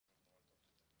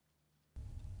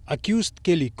Accused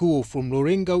Kelly Kowo from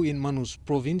Lorengau in Manus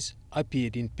province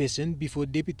appeared in person before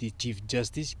Deputy Chief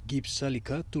Justice Gibbs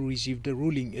Salika to receive the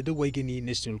ruling at the Waigani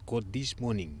National Court this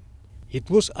morning. It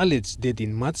was alleged that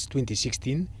in March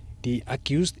 2016, the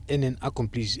accused and an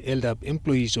accomplice held up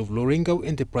employees of Lorengau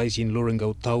Enterprise in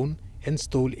Lorengau town and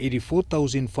stole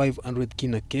 84,500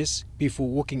 kina cash before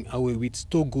walking away with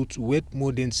store goods worth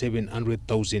more than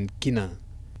 700,000 kina.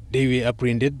 They were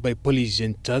apprehended by police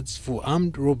and charged for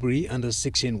armed robbery under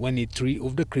Section 183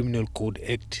 of the Criminal Code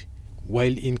Act.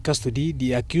 While in custody,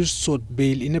 the accused sought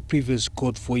bail in a previous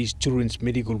court for his children's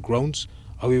medical grounds.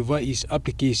 However, his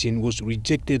application was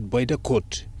rejected by the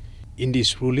court. In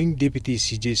this ruling, Deputy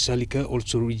CJ Salika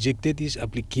also rejected his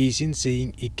application,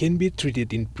 saying he can be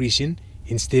treated in prison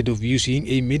instead of using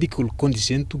a medical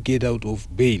condition to get out of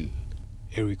bail.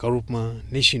 Eric Arupma,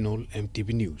 National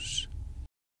EMTV News.